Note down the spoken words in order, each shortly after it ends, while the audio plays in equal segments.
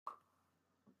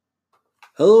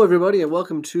Hello, everybody, and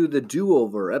welcome to the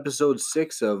Do-Over, episode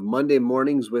 6 of Monday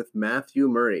Mornings with Matthew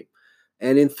Murray.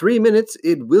 And in 3 minutes,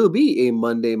 it will be a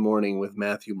Monday morning with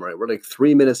Matthew Murray. We're like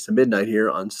 3 minutes to midnight here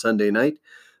on Sunday night.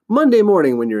 Monday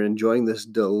morning, when you're enjoying this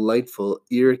delightful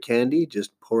ear candy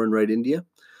just pouring right into you.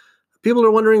 People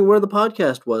are wondering where the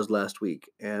podcast was last week.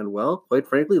 And, well, quite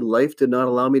frankly, life did not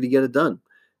allow me to get it done.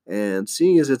 And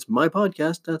seeing as it's my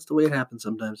podcast, that's the way it happens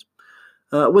sometimes.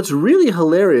 What's really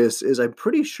hilarious is I'm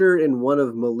pretty sure in one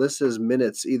of Melissa's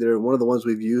minutes, either one of the ones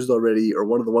we've used already or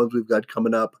one of the ones we've got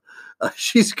coming up,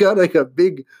 she's got like a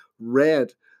big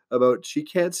rant about she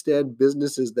can't stand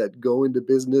businesses that go into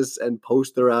business and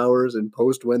post their hours and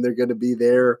post when they're going to be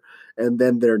there and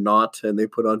then they're not. And they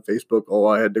put on Facebook, oh,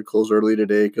 I had to close early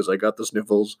today because I got the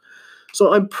sniffles.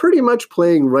 So I'm pretty much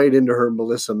playing right into her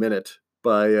Melissa minute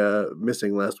by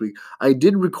missing last week. I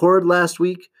did record last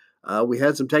week. We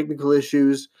had some technical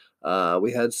issues.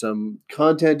 We had some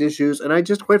content issues, and I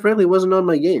just, quite frankly, wasn't on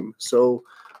my game. So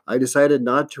I decided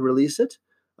not to release it.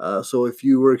 So if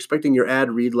you were expecting your ad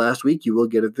read last week, you will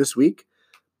get it this week.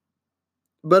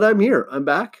 But I'm here. I'm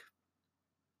back.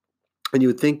 And you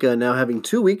would think now having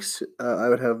 2 weeks, I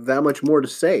would have that much more to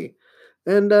say.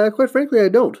 And quite frankly, I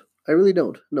don't. I really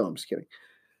don't. No, I'm just kidding.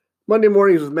 Monday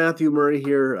mornings with Matthew Murray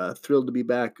here. Thrilled to be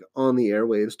back on the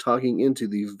airwaves, talking into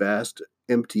the vast,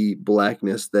 empty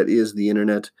blackness that is the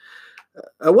internet.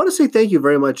 I want to say thank you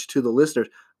very much to the listeners.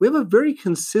 We have a very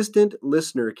consistent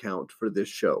listener count for this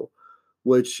show,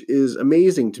 which is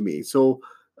amazing to me. So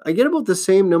I get about the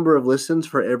same number of listens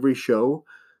for every show.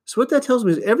 So what that tells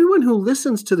me is everyone who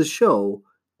listens to the show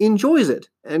enjoys it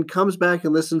and comes back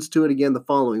and listens to it again the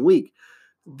following week.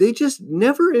 They just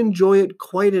never enjoy it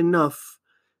quite enough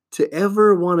to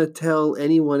ever want to tell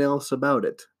anyone else about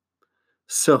it.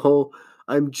 So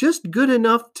I'm just good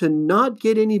enough to not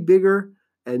get any bigger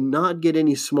and not get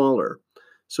any smaller.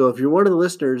 So if you're one of the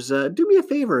listeners, do me a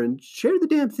favor and share the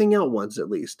damn thing out once at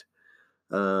least.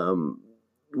 What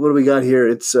do we got here?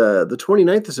 It's the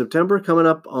 29th of September, coming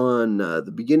up on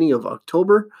the beginning of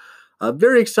October.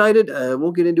 Very excited.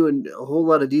 Won't get into a whole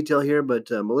lot of detail here, but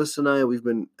Melissa and I, we've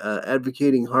been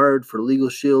advocating hard for Legal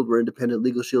Shield. We're independent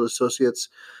Legal Shield associates.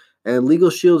 And Legal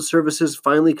Shield services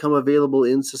finally come available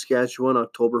in Saskatchewan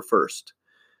October 1st.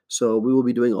 So we will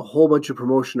be doing a whole bunch of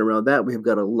promotion around that. We have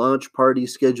got a launch party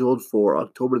scheduled for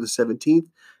October the 17th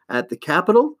at the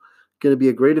Capitol. Going to be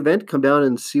a great event. Come down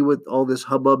and see what all this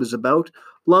hubbub is about.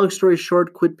 Long story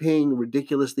short, quit paying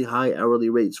ridiculously high hourly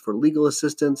rates for legal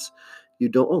assistance. You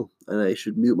don't, and I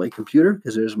should mute my computer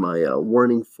because there's my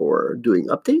warning for doing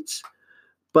updates.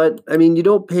 But, I mean, you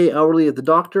don't pay hourly at the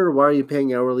doctor. Why are you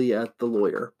paying hourly at the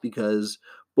lawyer? Because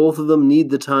both of them need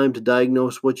the time to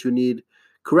diagnose what you need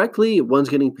correctly. One's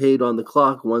getting paid on the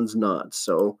clock, one's not.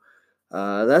 So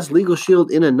that's Legal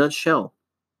Shield in a nutshell.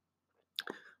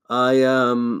 I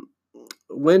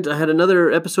had another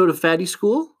episode of Fatty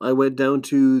School. I went down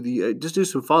to just do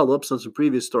some follow-ups on some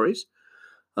previous stories.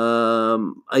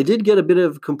 I did get a bit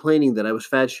of complaining that I was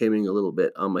fat shaming a little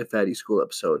bit on my Fatty School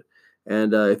episode.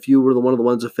 And if you were one of the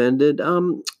ones offended,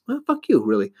 well, fuck you,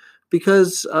 really.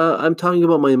 Because I'm talking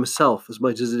about myself as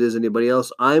much as it is anybody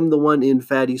else. I'm the one in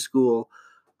Fatty School.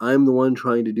 I'm the one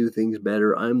trying to do things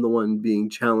better. I'm the one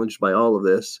being challenged by all of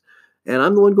this. And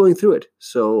I'm the one going through it.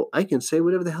 So I can say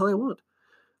whatever the hell I want.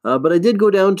 But I did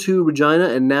go down to Regina,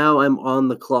 and now I'm on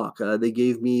the clock.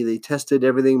 They tested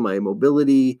everything, my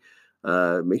mobility,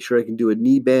 make sure I can do a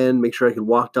knee bend, make sure I can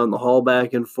walk down the hall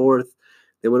back and forth.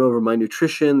 They went over my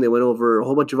nutrition. They went over a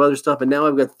whole bunch of other stuff. And now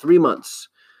I've got 3 months.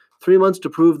 3 months to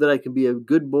prove that I can be a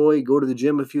good boy, go to the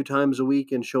gym a few times a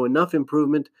week, and show enough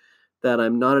improvement that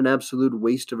I'm not an absolute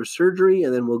waste of a surgery,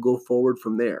 and then we'll go forward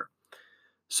from there.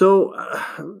 So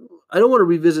I don't want to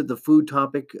revisit the food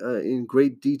topic in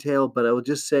great detail, but I will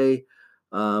just say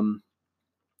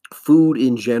food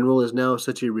in general is now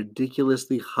such a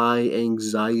ridiculously high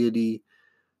anxiety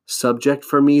subject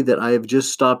for me that I have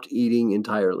just stopped eating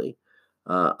entirely.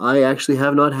 I actually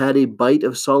have not had a bite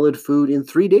of solid food in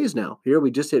 3 days now. Here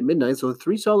we just hit midnight, so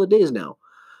 3 solid days now.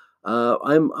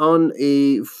 I'm on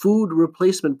a food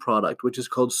replacement product, which is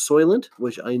called Soylent,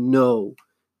 which I know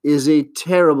is a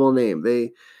terrible name.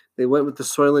 They went with the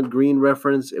Soylent Green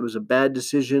reference. It was a bad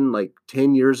decision like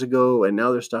 10 years ago, and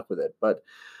now they're stuck with it. But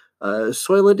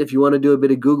Soylent, if you want to do a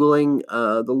bit of Googling,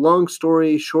 the long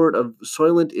story short of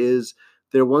Soylent is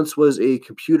there once was a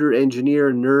computer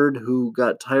engineer nerd who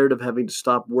got tired of having to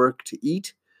stop work to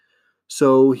eat.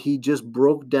 So he just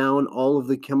broke down all of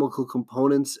the chemical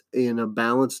components in a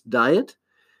balanced diet,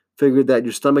 figured that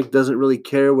your stomach doesn't really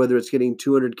care whether it's getting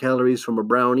 200 calories from a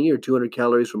brownie or 200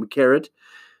 calories from a carrot.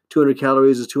 200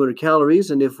 calories is 200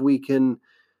 calories, and if we can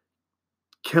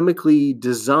chemically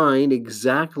design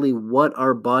exactly what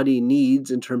our body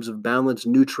needs in terms of balanced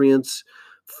nutrients,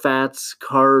 fats,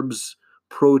 carbs,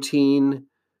 protein,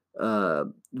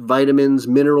 vitamins,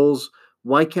 minerals.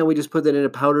 Why can't we just put that in a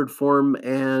powdered form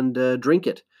and drink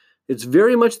it? It's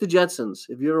very much the Jetsons.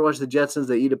 If you ever watch the Jetsons,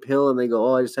 they eat a pill and they go,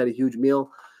 "Oh, I just had a huge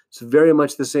meal." It's very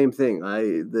much the same thing.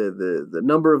 The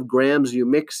number of grams you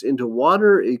mix into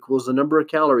water equals the number of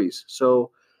calories.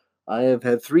 So I have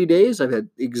had 3 days. I've had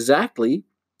exactly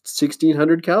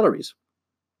 1,600 calories.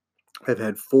 I've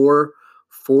had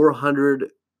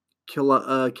 400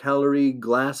 calorie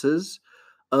glasses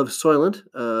of Soylent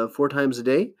 4 times a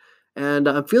day, and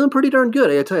I'm feeling pretty darn good.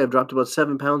 I gotta tell you, I've dropped about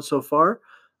 7 pounds so far.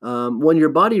 When your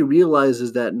body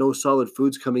realizes that no solid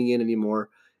food's coming in anymore,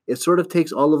 it sort of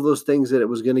takes all of those things that it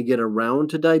was going to get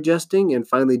around to digesting and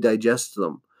finally digests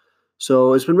them.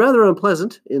 So it's been rather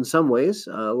unpleasant in some ways,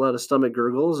 a lot of stomach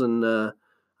gurgles, and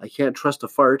I can't trust a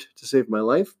fart to save my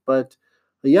life. But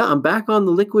yeah, I'm back on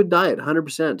the liquid diet,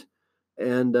 100%.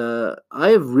 And I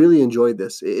have really enjoyed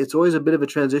this. It's always a bit of a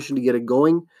transition to get it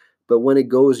going, but when it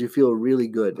goes, you feel really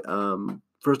good.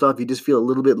 First off, you just feel a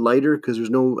little bit lighter because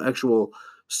there's no actual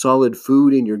solid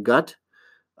food in your gut.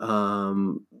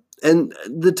 And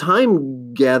the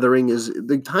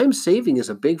time saving is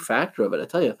a big factor of it. I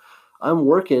tell you, I'm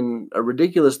working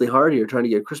ridiculously hard here, trying to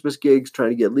get Christmas gigs, trying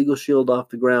to get Legal Shield off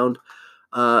the ground.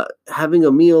 Having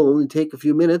a meal only take a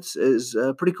few minutes is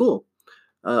pretty cool.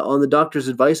 On the doctor's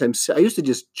advice, I used to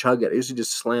just chug it. I used to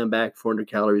just slam back 400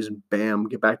 calories and bam,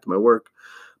 get back to my work.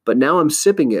 But now I'm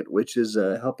sipping it, which is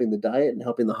helping the diet and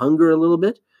helping the hunger a little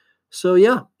bit. So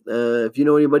yeah, if you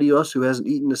know anybody else who hasn't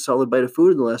eaten a solid bite of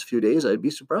food in the last few days, I'd be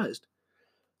surprised.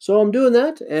 So I'm doing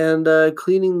that and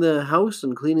cleaning the house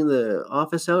and cleaning the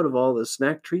office out of all the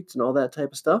snack treats and all that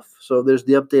type of stuff. So there's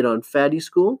the update on Fatty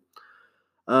School.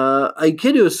 I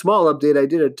can do a small update. I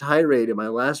did a tirade in my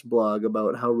last blog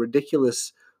about how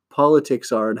ridiculous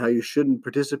politics are and how you shouldn't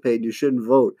participate, you shouldn't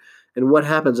vote. And what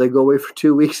happens? I go away for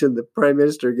 2 weeks and the prime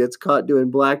minister gets caught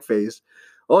doing blackface.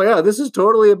 Oh yeah, this is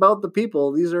totally about the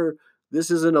people.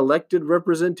 This is an elected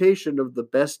representation of the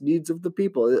best needs of the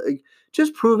people.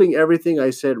 Just proving everything I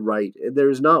said right.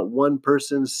 There's not one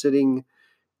person sitting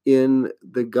in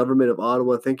the government of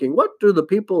Ottawa thinking, what do the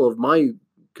people of my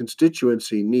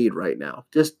constituency need right now?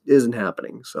 Just isn't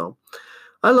happening. So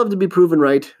I love to be proven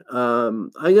right.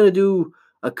 I'm going to do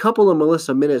a couple of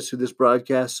Melissa minutes through this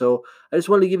broadcast. So I just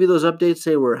wanted to give you those updates,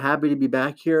 say we're happy to be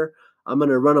back here. I'm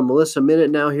going to run a Melissa minute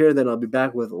now here, then I'll be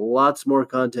back with lots more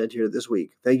content here this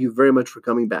week. Thank you very much for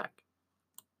coming back.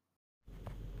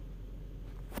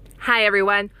 Hi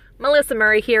everyone, Melissa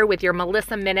Murray here with your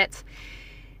Melissa Minute.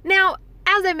 Now,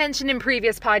 as I mentioned in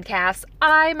previous podcasts,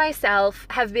 I myself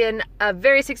have been a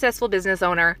very successful business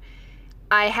owner.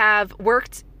 I have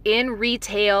worked in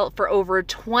retail for over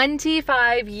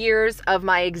 25 years of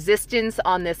my existence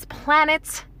on this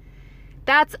planet.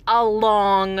 That's a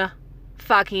long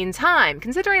fucking time,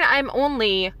 considering I'm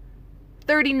only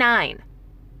 39.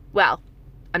 Well,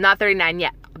 I'm not 39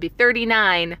 yet. I'll be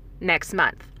 39 next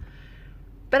month.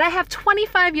 But I have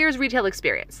 25 years retail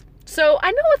experience. So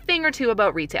I know a thing or two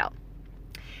about retail.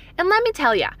 And let me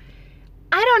tell you,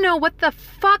 I don't know what the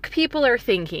fuck people are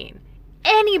thinking.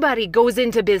 Anybody goes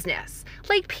into business.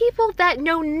 Like people that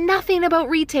know nothing about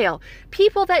retail.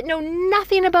 People that know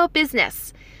nothing about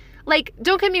business. Like,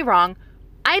 don't get me wrong.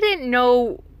 I didn't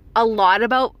know a lot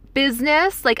about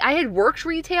business. Like I had worked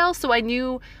retail, so I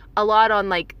knew a lot on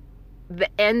like the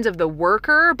end of the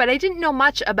worker, but I didn't know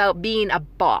much about being a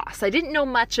boss. I didn't know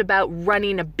much about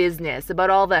running a business, about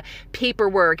all the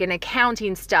paperwork and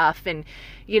accounting stuff and,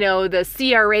 you know, the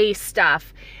CRA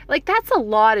stuff. Like that's a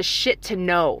lot of shit to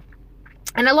know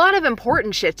and a lot of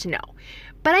important shit to know.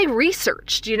 But I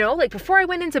researched, you know, like before I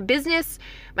went into business,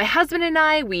 my husband and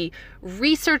I, we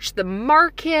researched the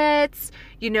markets,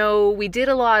 you know, we did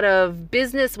a lot of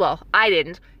business. Well, I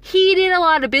didn't. He did a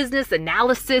lot of business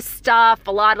analysis stuff,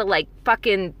 a lot of like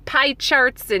fucking pie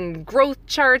charts and growth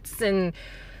charts and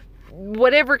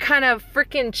whatever kind of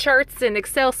freaking charts and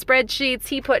Excel spreadsheets.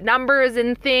 He put numbers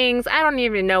in things. I don't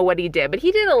even know what he did, but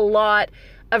he did a lot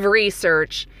of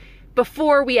research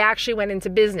before we actually went into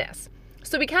business.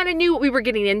 So we kind of knew what we were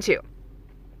getting into.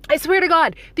 I swear to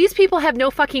God, these people have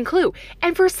no fucking clue.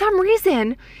 And for some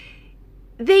reason,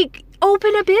 they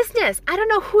open a business. I don't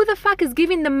know who the fuck is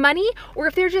giving them money or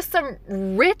if they're just some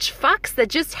rich fucks that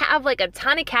just have like a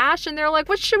ton of cash and they're like,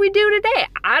 what should we do today?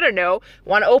 I don't know.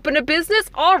 Want to open a business?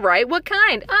 All right. What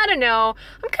kind? I don't know.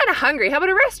 I'm kind of hungry. How about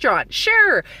a restaurant?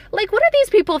 Sure. Like, what are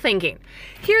these people thinking?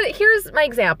 Here's my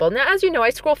example. Now, as you know, I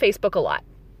scroll Facebook a lot.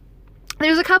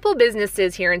 There's a couple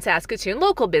businesses here in Saskatoon,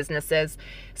 local businesses,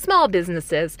 small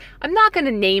businesses. I'm not going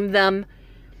to name them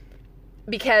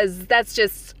because that's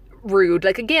just rude.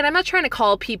 Like, again, I'm not trying to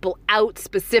call people out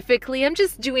specifically. I'm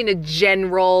just doing a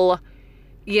general,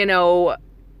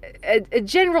 a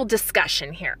general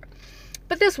discussion here.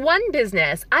 But this one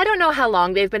business, I don't know how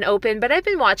long they've been open, but I've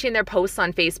been watching their posts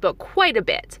on Facebook quite a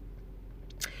bit.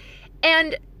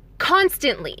 And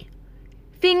constantly,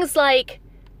 things like,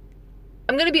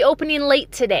 I'm going to be opening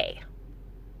late today.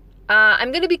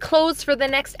 I'm going to be closed for the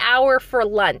next hour for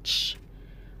lunch.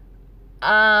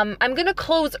 I'm going to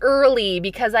close early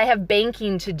because I have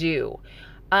banking to do.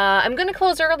 I'm going to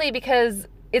close early because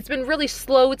it's been really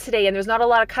slow today and there's not a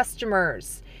lot of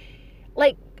customers.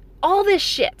 Like, all this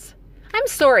shit. I'm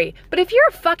sorry, but if you're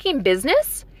a fucking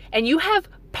business and you have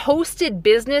posted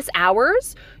business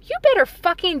hours, you better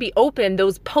fucking be open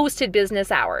those posted business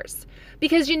hours.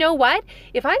 Because you know what?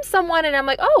 If I'm someone and I'm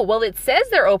like, oh, well, it says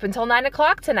they're open till 9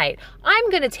 o'clock tonight, I'm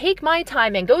going to take my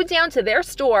time and go down to their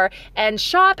store and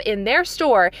shop in their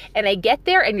store. And I get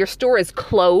there and your store is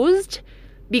closed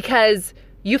because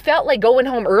you felt like going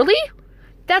home early?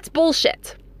 That's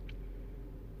bullshit.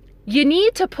 You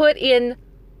need to put in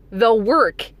the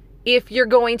work if you're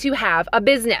going to have a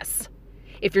business.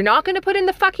 If you're not going to put in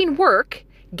the fucking work,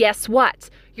 guess what?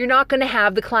 You're not going to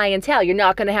have the clientele. You're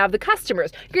not going to have the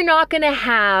customers. You're not going to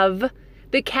have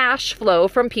the cash flow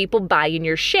from people buying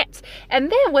your shit.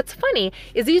 And then what's funny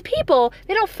is these people,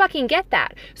 they don't fucking get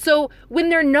that. So when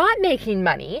they're not making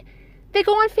money, they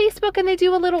go on Facebook and they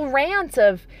do a little rant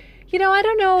of, I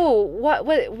don't know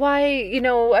why,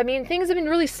 I mean, things have been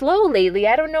really slow lately.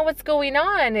 I don't know what's going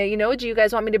on. Do you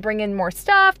guys want me to bring in more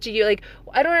stuff? I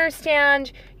don't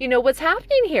understand, what's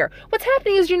happening here. What's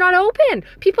happening is you're not open.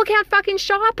 People can't fucking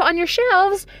shop on your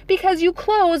shelves because you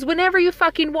close whenever you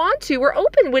fucking want to or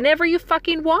open whenever you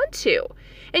fucking want to.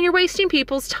 And you're wasting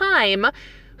people's time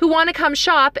who want to come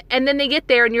shop and then they get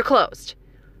there and you're closed.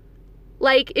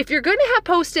 Like, if you're going to have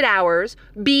posted hours,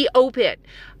 be open.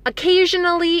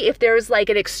 Occasionally, if there's like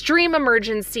an extreme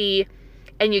emergency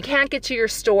and you can't get to your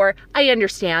store, I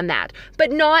understand that.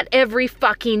 But not every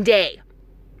fucking day.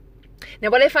 Now,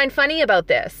 what I find funny about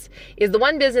this is the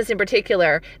one business in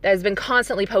particular that has been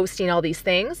constantly posting all these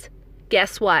things.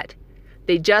 Guess what?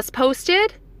 They just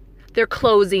posted, they're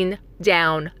closing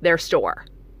down their store.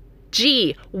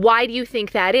 Gee, why do you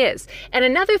think that is? And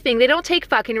another thing, they don't take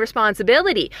fucking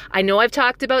responsibility. I know I've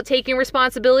talked about taking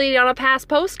responsibility on a past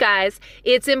post, guys.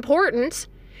 It's important.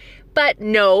 But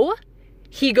no,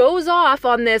 he goes off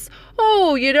on this,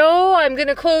 I'm going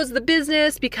to close the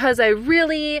business because I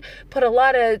really put a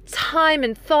lot of time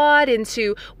and thought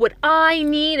into what I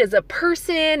need as a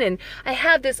person. And I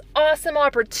have this awesome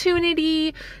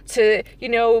opportunity to,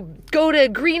 go to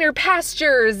greener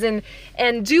pastures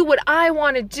and do what I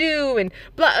want to do. And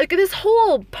blah, like this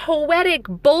whole poetic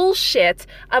bullshit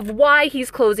of why he's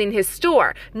closing his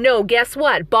store. No, guess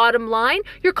what? Bottom line,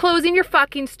 you're closing your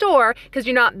fucking store because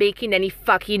you're not making any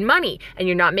fucking money. And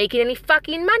you're not making any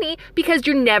fucking money because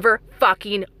you're never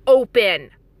fucking open.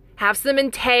 Have some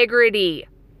integrity.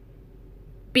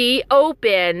 Be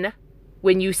open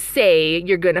when you say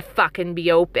you're gonna fucking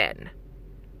be open.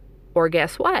 Or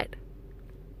guess what?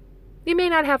 You may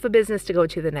not have a business to go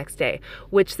to the next day,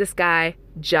 which this guy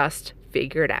just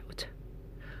figured out.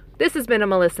 This has been a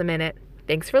Melissa Minute.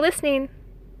 Thanks for listening.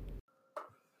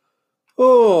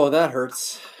 Oh, that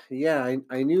hurts. Yeah,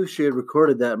 I knew she had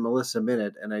recorded that Melissa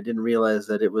Minute, and I didn't realize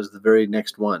that it was the very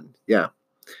next one. Yeah.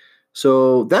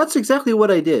 So that's exactly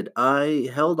what I did. I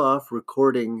held off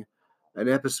recording an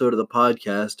episode of the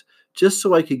podcast just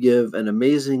so I could give an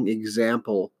amazing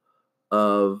example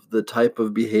of the type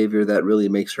of behavior that really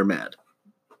makes her mad.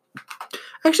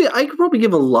 Actually, I could probably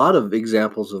give a lot of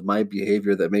examples of my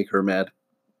behavior that make her mad.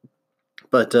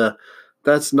 But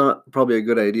that's not probably a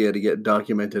good idea to get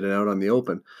documented and out on the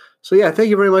open. So yeah, thank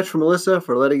you very much for Melissa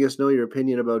for letting us know your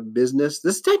opinion about business.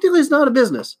 This technically is not a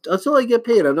business. Until I get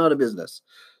paid, I'm not a business.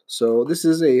 So this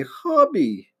is a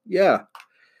hobby. Yeah.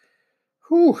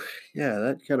 Whew. Yeah,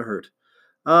 that kind of hurt.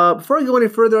 Before I go any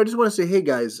further, I just want to say, hey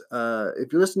guys,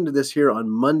 if you're listening to this here on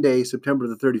Monday, September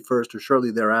the 31st, or shortly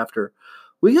thereafter,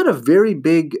 we got a very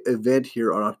big event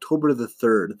here on October the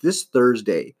 3rd, this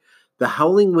Thursday, the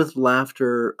Howling with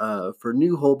Laughter for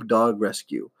New Hope Dog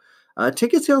Rescue.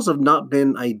 Ticket sales have not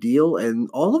been ideal, and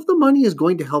all of the money is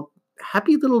going to help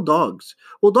happy little dogs.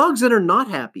 Well, dogs that are not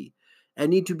happy and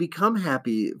need to become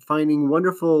happy, finding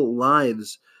wonderful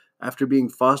lives after being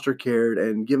foster cared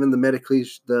and given the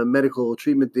medical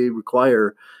treatment they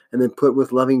require, and then put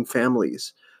with loving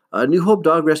families. New Hope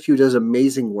Dog Rescue does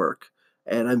amazing work,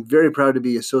 and I'm very proud to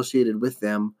be associated with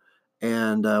them.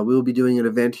 and we will be doing an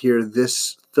event here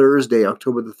this Thursday,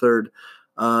 October the 3rd.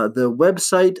 The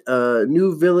website,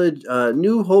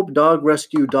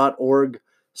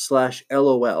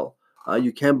 newhopeDogRescue.org/LOL.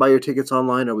 You can buy your tickets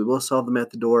online, or we will sell them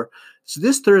at the door. It's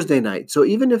this Thursday night. So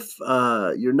even if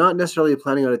you're not necessarily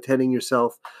planning on attending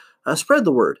yourself, spread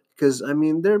the word, because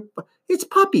it's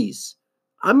puppies.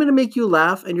 I'm going to make you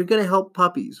laugh, and you're going to help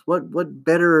puppies. What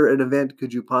better an event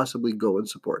could you possibly go and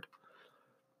support?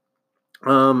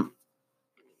 I'm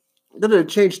going to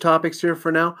change topics here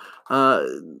for now.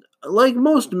 Like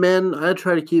most men, I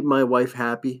try to keep my wife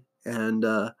happy, and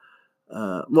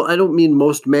well, I don't mean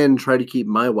most men try to keep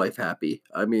my wife happy.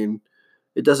 I mean,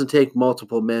 it doesn't take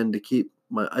multiple men to keep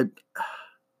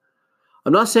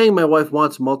I'm not saying my wife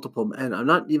wants multiple men. I'm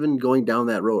not even going down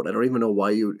that road. I don't even know why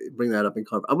you bring that up in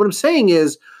conversation. What I'm saying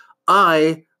is,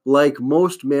 I, like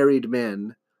most married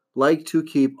men, like to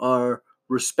keep our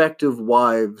respective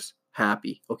wives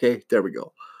happy. Okay, there we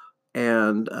go.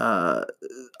 And I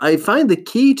find the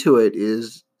key to it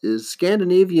is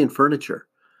Scandinavian furniture.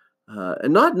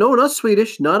 And not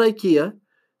Swedish, not IKEA.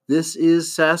 This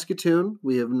is Saskatoon.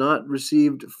 We have not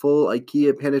received full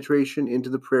IKEA penetration into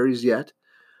the prairies yet.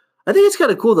 I think it's kind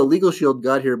of cool that Legal Shield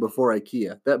got here before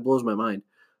IKEA. That blows my mind.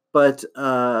 But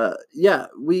yeah,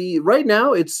 right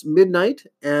now it's midnight,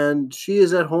 and she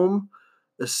is at home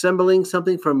assembling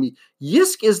something from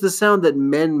Yisk. Is the sound that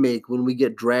men make when we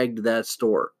get dragged to that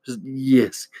store. Just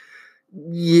Yisk.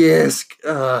 Yisk.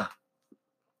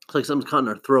 It's like something's caught in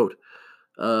our throat.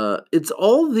 It's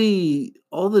all the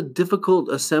difficult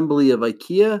assembly of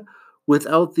IKEA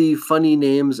without the funny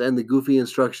names and the goofy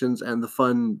instructions and the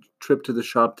fun trip to the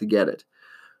shop to get it.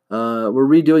 We're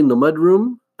redoing the mud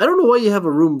room. I don't know why you have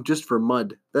a room just for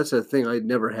mud. That's a thing I'd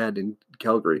never had in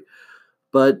Calgary.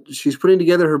 But she's putting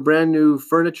together her brand new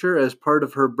furniture as part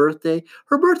of her birthday.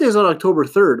 Her birthday is on October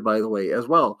 3rd, by the way, as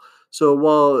well. So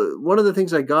while one of the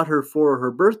things I got her for her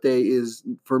birthday is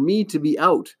for me to be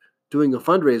out doing a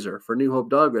fundraiser for New Hope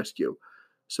Dog Rescue.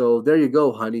 So there you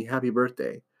go, honey. Happy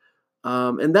birthday.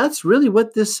 And that's really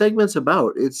what this segment's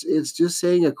about. It's just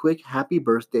saying a quick happy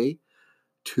birthday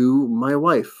to my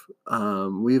wife.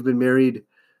 We've been married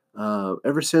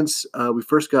ever since we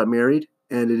first got married,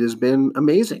 and it has been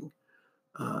amazing.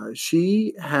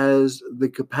 She has the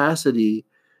capacity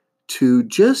to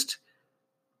just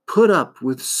put up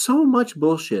with so much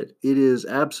bullshit. It is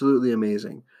absolutely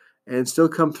amazing. And still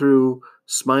come through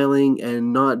smiling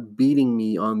and not beating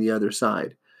me on the other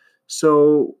side.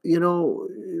 So,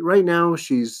 right now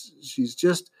she's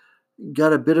just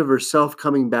got a bit of herself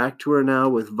coming back to her now,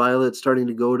 with Violet starting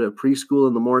to go to preschool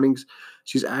in the mornings.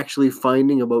 She's actually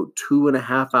finding about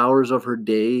 2.5 hours of her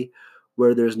day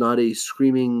where there's not a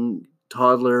screaming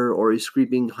toddler or a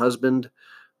screaming husband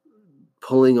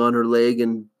pulling on her leg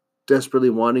and desperately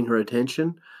wanting her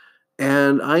attention.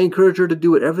 And I encourage her to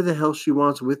do whatever the hell she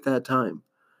wants with that time,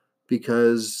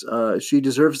 because she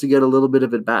deserves to get a little bit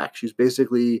of it back. She's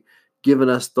basically given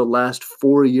us the last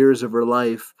 4 years of her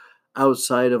life,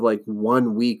 outside of like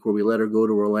 1 week where we let her go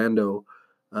to Orlando,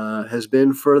 has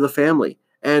been for the family.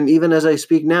 And even as I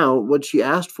speak now, what she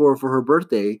asked for her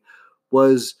birthday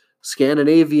was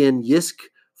Scandinavian Yisk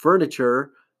furniture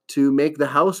to make the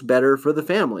house better for the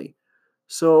family.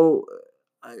 So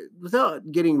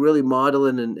without getting really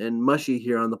maudlin and mushy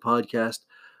here on the podcast,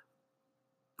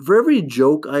 for every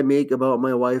joke I make about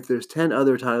my wife, there's 10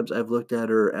 other times I've looked at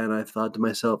her and I've thought to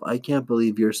myself, I can't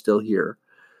believe you're still here.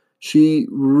 She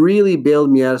really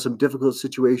bailed me out of some difficult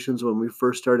situations when we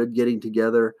first started getting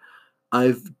together.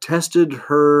 I've tested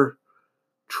her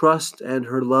trust and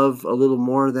her love a little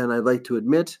more than I'd like to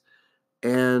admit,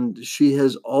 and she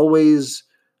has always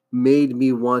made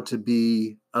me want to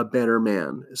be a better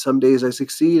man. Some days I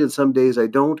succeed and some days I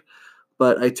don't,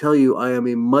 but I tell you, I am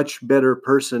a much better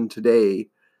person today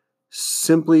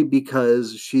simply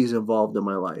because she's involved in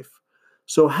my life.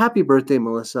 So happy birthday,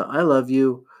 Melissa. I love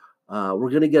you. We're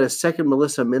going to get a second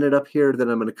Melissa Minute up here. Then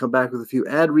I'm going to come back with a few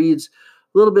ad reads,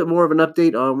 a little bit more of an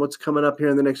update on what's coming up here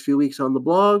in the next few weeks on the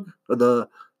blog, or the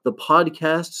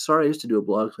podcast. Sorry, I used to do a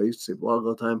blog, so I used to say blog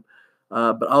all the time.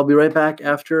 But I'll be right back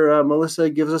after Melissa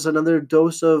gives us another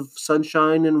dose of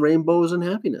sunshine and rainbows and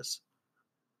happiness.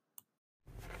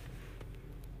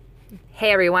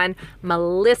 Hey everyone,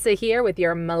 Melissa here with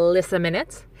your Melissa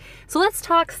Minute. So let's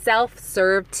talk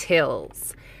self-serve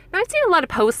tills. Now, I've seen a lot of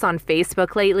posts on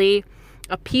Facebook lately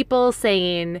of people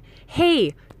saying,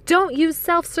 hey, don't use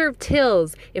self-serve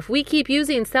tills. If we keep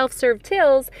using self-serve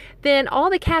tills, then all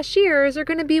the cashiers are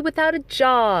going to be without a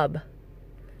job.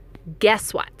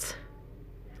 Guess what?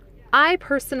 I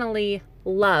personally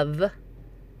love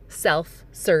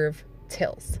self-serve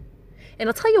tills. And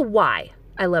I'll tell you why.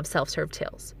 I love self-serve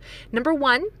tills. Number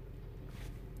one,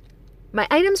 my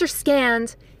items are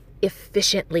scanned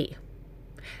efficiently.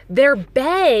 They're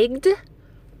bagged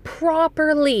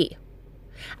properly.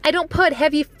 I don't put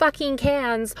heavy fucking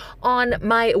cans on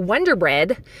my Wonder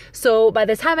Bread, so by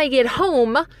the time I get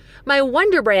home, my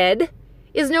Wonder Bread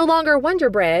is no longer Wonder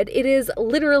Bread. It is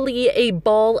literally a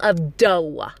ball of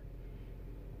dough.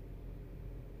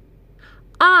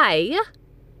 I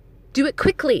do it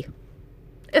quickly,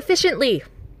 efficiently,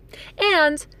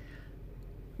 and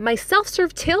my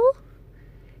self-serve till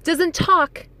doesn't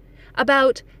talk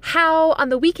about how on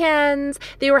the weekends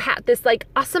they were at this like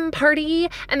awesome party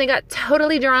and they got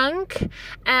totally drunk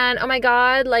and oh my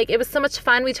god, like it was so much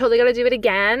fun, we totally gotta do it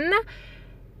again.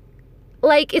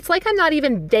 Like, it's like I'm not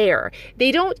even there.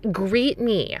 They don't greet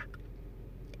me.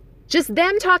 Just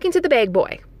them talking to the bag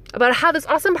boy about how this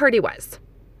awesome party was.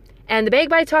 And the bag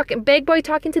boy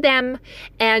talking to them,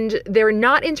 and they're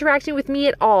not interacting with me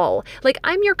at all. Like,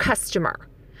 I'm your customer.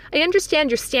 I understand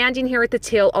you're standing here at the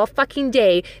till all fucking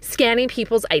day scanning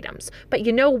people's items. But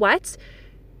you know what?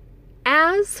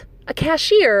 As a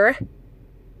cashier,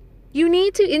 you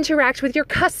need to interact with your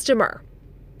customer.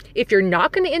 If you're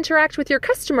not going to interact with your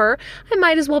customer, I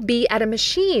might as well be at a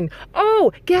machine.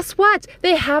 Oh, guess what?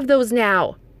 They have those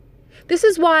now. This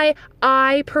is why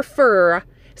I prefer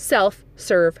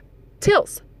self-serve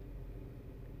tills.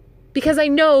 Because I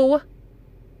know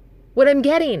what I'm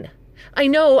getting. I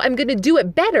know I'm going to do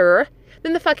it better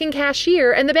than the fucking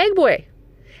cashier and the bag boy.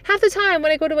 Half the time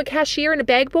when I go to a cashier and a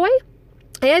bag boy,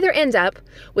 I either end up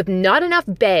with not enough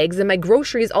bags and my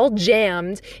groceries all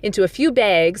jammed into a few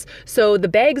bags, so the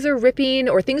bags are ripping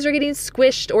or things are getting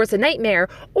squished or it's a nightmare,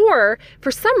 or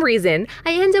for some reason,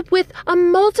 I end up with a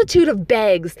multitude of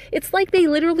bags. It's like they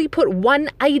literally put one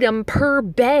item per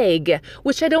bag,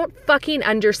 which I don't fucking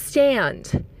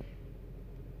understand.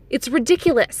 It's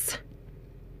ridiculous.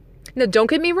 Now, don't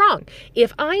get me wrong.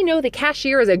 If I know the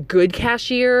cashier is a good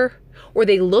cashier, or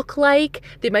they look like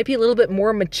they might be a little bit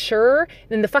more mature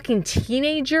than the fucking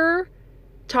teenager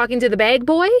talking to the bag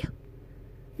boy,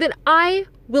 then I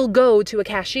will go to a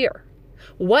cashier.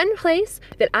 One place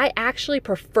that I actually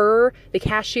prefer the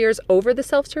cashiers over the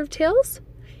self-serve tills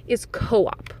is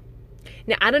Co-op.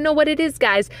 Now, I don't know what it is,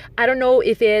 guys. I don't know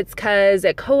if it's because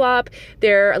at Co-op,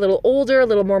 they're a little older, a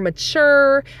little more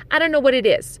mature. I don't know what it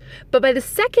is. But by the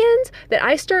second that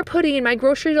I start putting my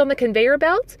groceries on the conveyor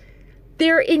belt,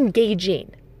 they're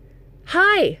engaging.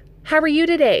 Hi, how are you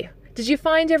today? Did you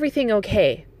find everything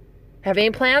okay? Have any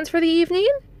plans for the evening?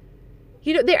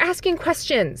 You know, they're asking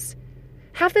questions.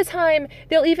 Half the time,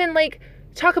 they'll even like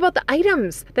talk about the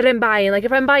items that I'm buying. Like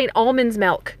if I'm buying almond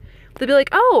milk, they'll be like,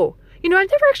 oh, you know,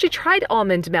 I've never actually tried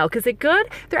almond milk. Is it good?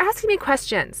 They're asking me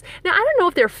questions. Now, I don't know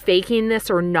if they're faking this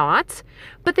or not,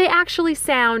 but they actually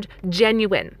sound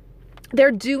genuine. They're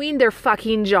doing their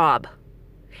fucking job.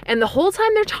 And the whole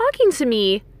time they're talking to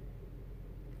me,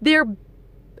 they're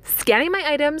scanning my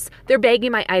items, they're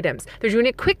bagging my items. They're doing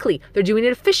it quickly, they're doing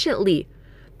it efficiently.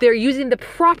 They're using the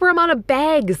proper amount of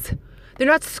bags. They're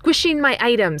not squishing my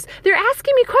items. They're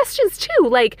asking me questions too,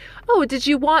 like, oh, did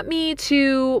you want me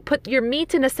to put your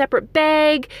meat in a separate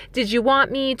bag? Did you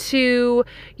want me to,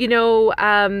 you know,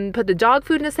 put the dog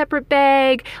food in a separate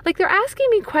bag? Like, they're asking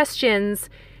me questions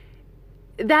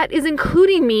that is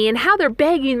including me and how they're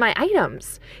bagging my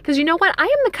items. Because you know what? I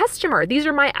am the customer. These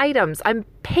are my items. I'm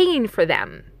paying for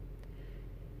them.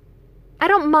 I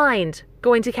don't mind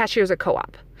going to cashiers at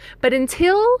Co-op. But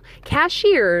until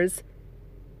cashiers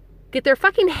get their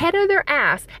fucking head out of their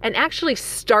ass and actually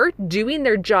start doing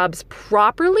their jobs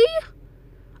properly,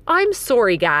 I'm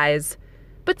sorry, guys,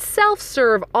 but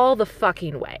self-serve all the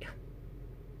fucking way.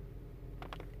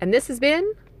 And this has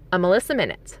been a Melissa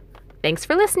Minute. Thanks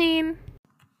for listening.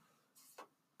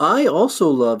 I also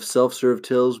love self-serve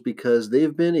tills because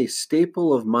they've been a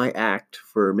staple of my act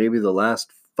for maybe the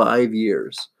last 5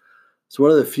 years. It's one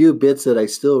of the few bits that I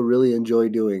still really enjoy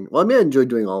doing. Well, I mean, I enjoy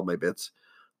doing all of my bits,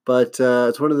 but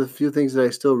it's one of the few things that I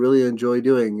still really enjoy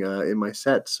doing in my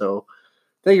set. So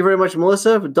thank you very much,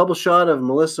 Melissa. A double shot of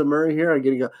Melissa Murray here. I'm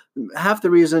getting half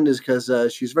the reason is because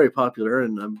she's very popular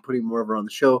and I'm putting more of her on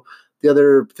the show. The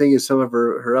other thing is some of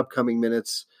her upcoming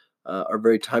minutes are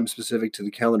very time specific to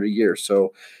the calendar year.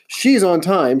 So she's on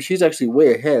time. She's actually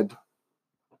way ahead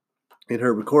in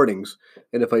her recordings.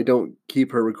 And if I don't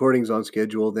keep her recordings on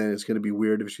schedule, then it's going to be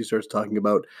weird if she starts talking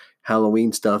about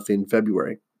Halloween stuff in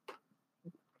February.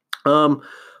 Want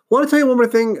to tell you one more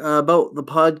thing about the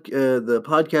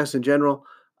podcast in general.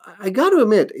 I got to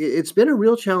admit, it's been a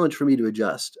real challenge for me to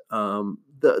adjust.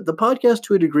 The podcast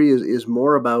to a degree is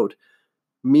more about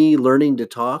me learning to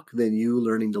talk than you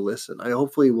learning to listen. I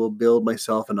hopefully will build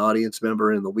myself an audience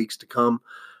member in the weeks to come.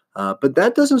 But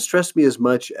that doesn't stress me as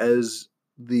much as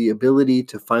the ability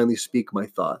to finally speak my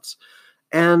thoughts.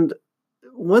 And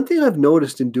one thing I've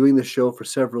noticed in doing the show for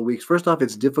several weeks, first off,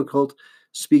 it's difficult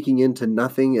speaking into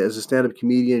nothing. As a stand up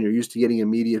comedian, you're used to getting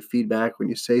immediate feedback when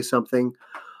you say something.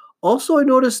 Also, I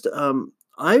noticed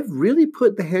I've really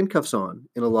put the handcuffs on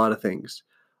in a lot of things.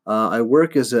 I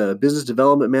work as a business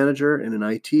development manager in an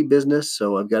IT business,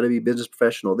 so I've got to be a business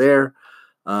professional there.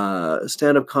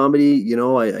 Stand up comedy,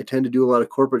 I tend to do a lot of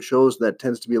corporate shows. That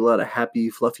tends to be a lot of happy,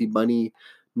 fluffy bunny,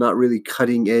 not really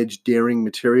cutting edge, daring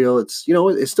material.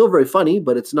 It's still very funny,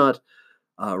 but it's not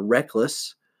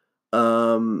reckless.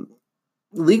 Um,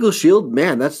 Legal Shield,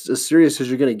 man, that's as serious as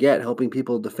you're going to get, helping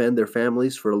people defend their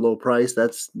families for a low price.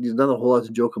 There's not a whole lot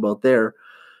to joke about there.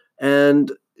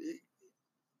 And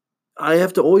I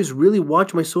have to always really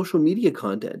watch my social media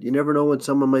content. You never know when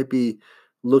someone might be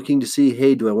looking to see,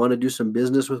 hey, do I want to do some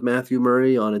business with Matthew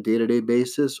Murray on a day-to-day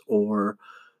basis, or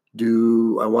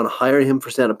do I want to hire him for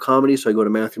stand-up comedy? So I go to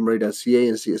matthewmurray.ca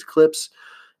and see his clips.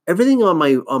 Everything on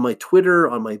my Twitter,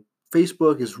 on my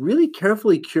Facebook is really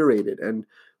carefully curated. And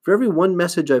for every one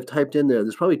message I've typed in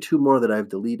there's probably two more that I've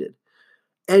deleted.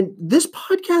 And this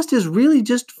podcast is really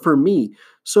just for me.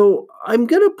 So I'm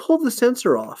going to pull the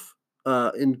censor off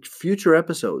in future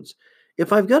episodes.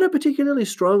 If I've got a particularly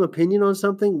strong opinion on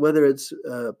something, whether it's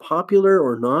popular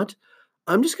or not,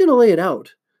 I'm just going to lay it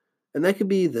out. And that could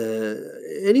be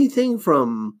anything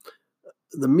from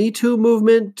the Me Too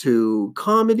movement to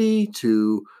comedy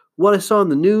to what I saw in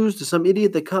the news to some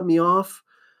idiot that cut me off.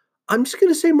 I'm just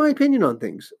going to say my opinion on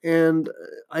things. And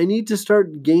I need to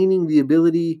start gaining the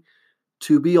ability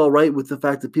to be all right with the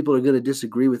fact that people are going to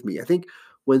disagree with me. I think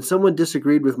when someone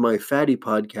disagreed with my Fatty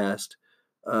podcast,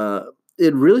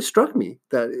 it really struck me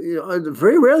that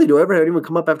very rarely do I ever have anyone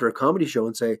come up after a comedy show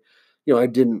and say, I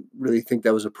didn't really think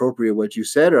that was appropriate what you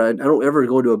said, or I don't ever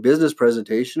go to a business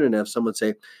presentation and have someone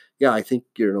say, yeah, I think,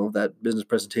 that business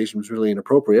presentation was really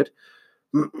inappropriate.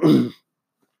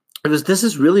 Because this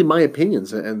is really my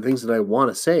opinions and things that I want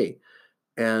to say.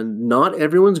 And not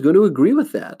everyone's going to agree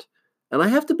with that. And I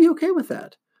have to be okay with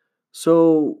that.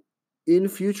 So in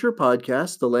future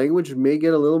podcasts, the language may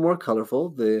get a little more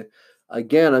colorful.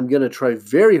 Again, I'm going to try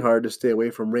very hard to stay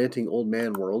away from ranting old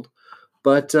man world.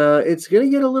 But it's going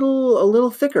to get a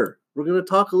little thicker. We're going to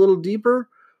talk a little deeper.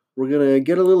 We're going to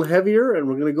get a little heavier, and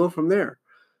we're going to go from there.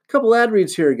 A couple ad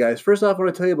reads here, guys. First off, I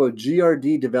want to tell you about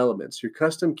GRD Developments, your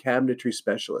custom cabinetry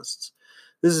specialists.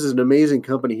 This is an amazing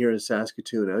company here in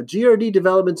Saskatoon. GRD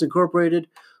Developments Incorporated,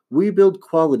 we build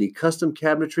quality custom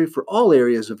cabinetry for all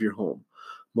areas of your home.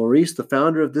 Maurice, the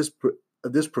founder of this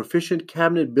proficient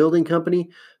cabinet building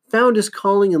company, found his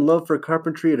calling and love for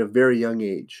carpentry at a very young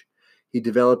age. He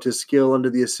developed his skill under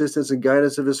the assistance and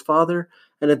guidance of his father,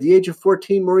 and at the age of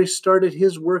 14, Maurice started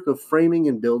his work of framing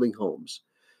and building homes.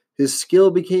 His skill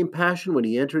became passion when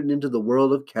he entered into the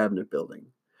world of cabinet building.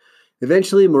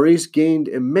 Eventually, Maurice gained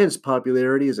immense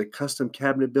popularity as a custom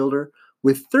cabinet builder.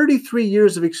 With 33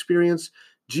 years of experience,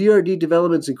 GRD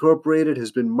Developments Incorporated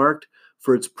has been marked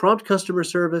for its prompt customer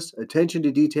service, attention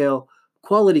to detail,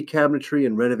 quality cabinetry,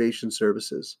 and renovation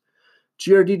services.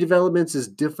 GRD Developments is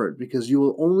different because you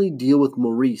will only deal with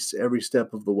Maurice every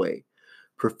step of the way.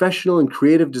 Professional and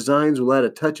creative designs will add a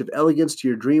touch of elegance to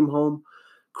your dream home.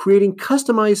 Creating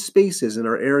customized spaces in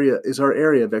our area is our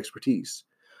area of expertise.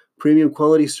 Premium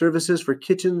quality services for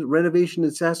kitchen renovation in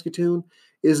Saskatoon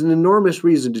is an enormous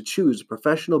reason to choose a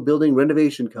professional building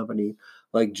renovation company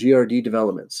like GRD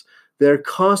Developments. They're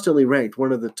constantly ranked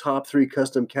one of the top 3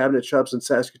 custom cabinet shops in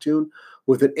Saskatoon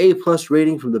with an A+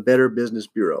 rating from the Better Business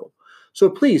Bureau. So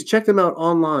please check them out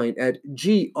online at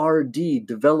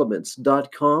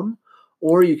grddevelopments.com,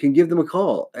 or you can give them a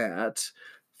call at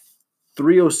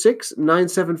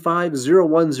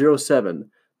 306-975-0107.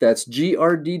 That's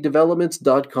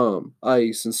grddevelopments.com.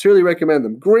 I sincerely recommend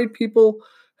them. Great people,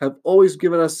 have always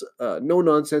given us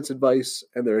no-nonsense advice,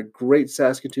 and they're a great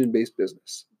Saskatoon-based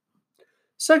business.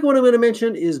 Second one I'm going to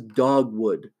mention is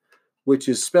Dogwood, which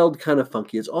is spelled kind of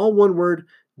funky. It's all one word,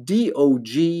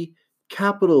 D-O-G,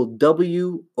 capital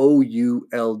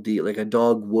W-O-U-L-D, like a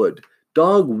dogwood.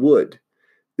 Dogwood.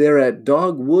 They're at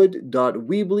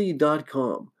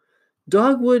dogwood.weebly.com.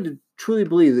 Dogwood truly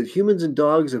believes that humans and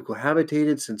dogs have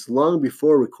cohabitated since long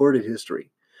before recorded history.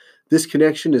 This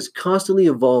connection is constantly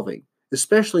evolving,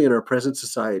 especially in our present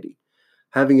society.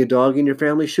 Having a dog in your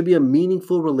family should be a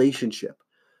meaningful relationship.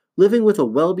 Living with a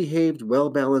well-behaved,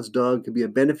 well-balanced dog can be a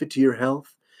benefit to your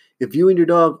health. If you and your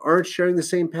dog aren't sharing the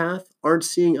same path, aren't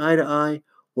seeing eye to eye,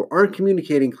 or aren't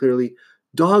communicating clearly,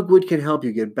 Dogwood can help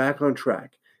you get back on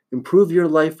track. Improve your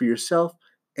life for yourself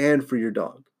and for your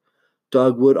dog.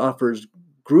 Dogwood offers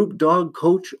group dog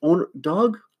coach owner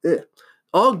dog.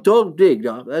 Dog dig.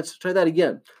 Let's try that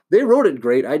again. They wrote it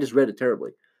great. I just read it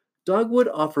terribly. Dogwood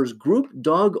offers group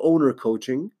dog owner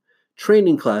coaching,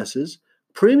 training classes,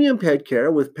 premium pet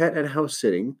care with pet and house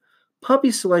sitting,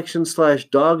 puppy selection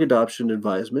 / dog adoption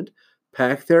advisement,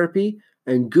 pack therapy,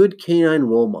 and good canine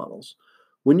role models.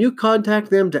 When you contact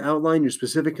them to outline your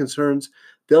specific concerns,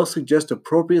 they'll suggest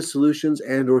appropriate solutions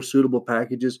and/or suitable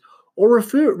packages, or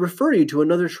refer you to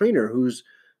another trainer who's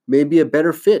maybe a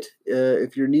better fit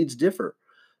if your needs differ.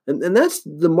 And that's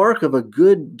the mark of a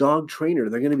good dog trainer.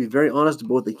 They're going to be very honest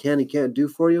about what they can and can't do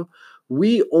for you.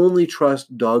 We only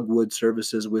trust Dogwood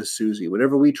services with Susie.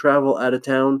 Whenever we travel out of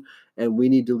town and we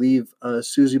need to leave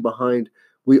Susie behind,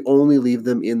 we only leave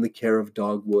them in the care of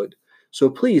Dogwood. So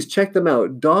please check them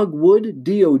out. Dogwood,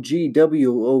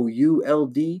 DOGWOULD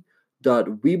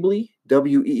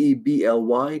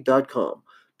 .weebly.com.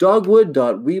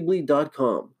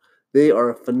 Dogwood.weebly.com. They are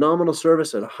a phenomenal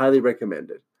service and highly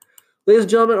recommended. Ladies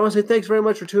and gentlemen, I want to say thanks very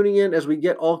much for tuning in as we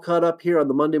get all caught up here on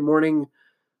the Monday mornings,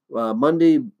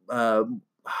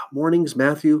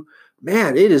 Matthew.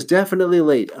 Man, it is definitely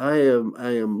late. I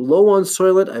am low on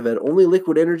Soylent. I've had only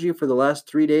liquid energy for the last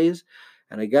 3 days,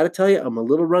 and I got to tell you, I'm a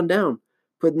little run down.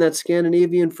 Putting that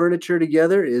Scandinavian furniture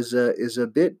together is a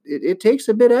bit. It takes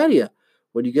a bit out of you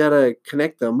when you got to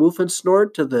connect the Moof and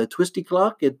Snort to the twisty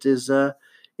clock. It is a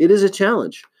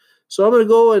challenge. So I'm going to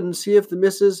go and see if the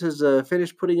missus has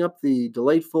finished putting up the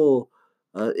delightful.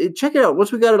 Check it out.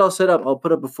 Once we got it all set up, I'll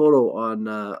put up a photo on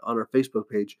our Facebook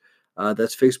page.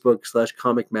 That's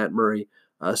Facebook.com/Comic Matt Murray.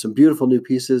 Some beautiful new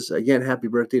pieces. Again, happy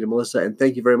birthday to Melissa, and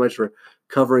thank you very much for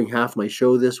covering half my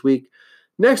show this week.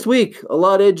 Next week, a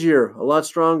lot edgier, a lot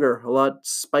stronger, a lot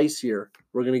spicier.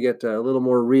 We're going to get a little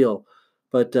more real.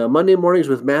 But Monday mornings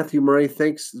with Matthew Murray,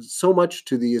 thanks so much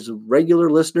to these regular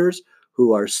listeners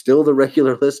who are still the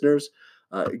regular listeners.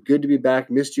 Good to be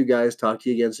back. Missed you guys. Talk to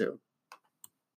you again soon.